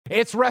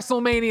It's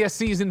WrestleMania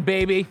season,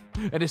 baby.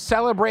 And to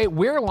celebrate,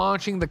 we're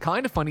launching the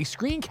Kinda Funny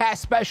Screencast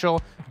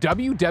special,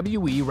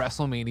 WWE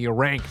WrestleMania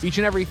Ranked. Each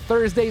and every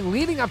Thursday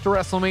leading up to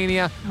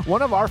WrestleMania,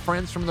 one of our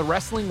friends from the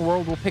wrestling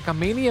world will pick a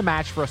Mania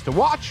match for us to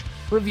watch,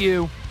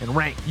 review, and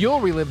rank. You'll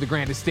relive the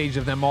grandest stage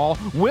of them all,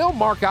 we'll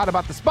mark out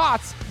about the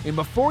spots, and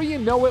before you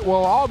know it,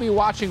 we'll all be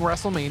watching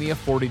WrestleMania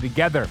 40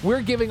 together.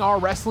 We're giving our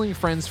wrestling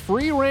friends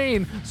free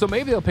reign, so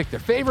maybe they'll pick their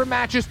favorite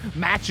matches,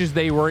 matches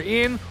they were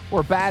in,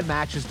 or bad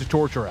matches to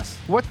torture us.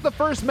 What's the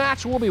first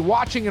match we'll be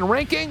watching and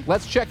ranking?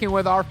 Let's check in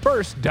with our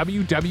first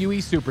WWE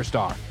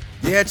superstar.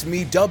 Yeah, it's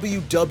me,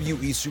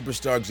 WWE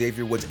superstar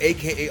Xavier Woods,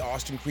 aka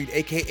Austin Creed,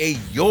 aka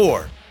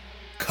your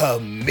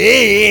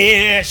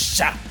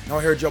commish. Now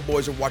I heard y'all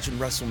boys are watching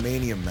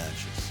WrestleMania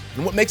matches.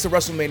 And what makes a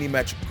WrestleMania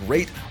match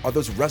great are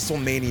those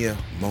WrestleMania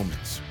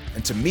moments.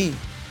 And to me,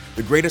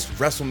 the greatest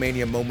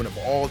WrestleMania moment of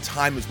all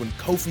time is when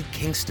Kofi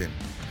Kingston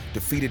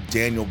defeated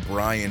Daniel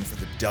Bryan for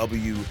the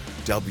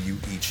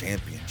WWE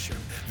Championship.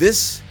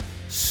 This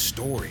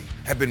story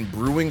had been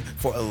brewing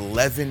for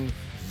 11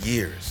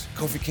 years.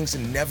 Kofi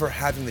Kingston never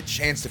having the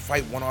chance to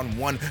fight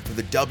one-on-one for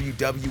the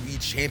WWE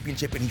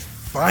Championship, and he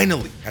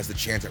finally has the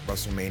chance at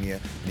WrestleMania,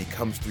 and he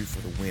comes through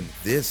for the win.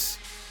 This,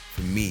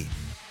 for me,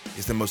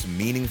 is the most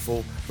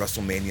meaningful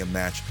WrestleMania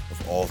match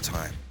of all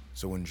time.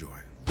 So enjoy.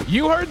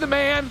 You heard the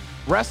man.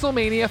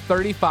 WrestleMania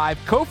 35,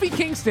 Kofi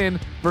Kingston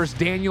versus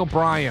Daniel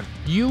Bryan.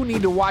 You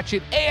need to watch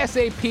it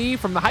ASAP,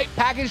 from the hype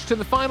package to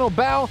the final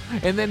bell,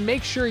 and then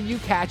make sure you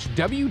catch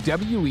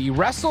WWE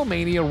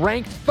WrestleMania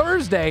Ranked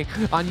Thursday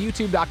on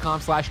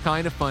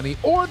youtube.com/kindafunny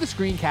or the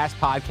Screencast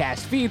podcast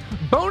feed.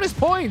 Bonus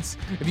points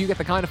if you get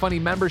the Kinda Funny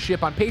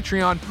membership on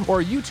Patreon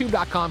or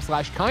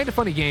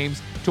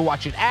youtube.com/kindafunnygames to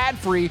watch it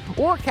ad-free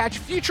or catch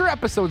future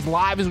episodes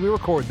live as we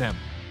record them.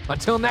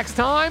 Until next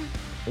time,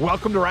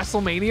 welcome to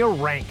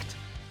WrestleMania Ranked.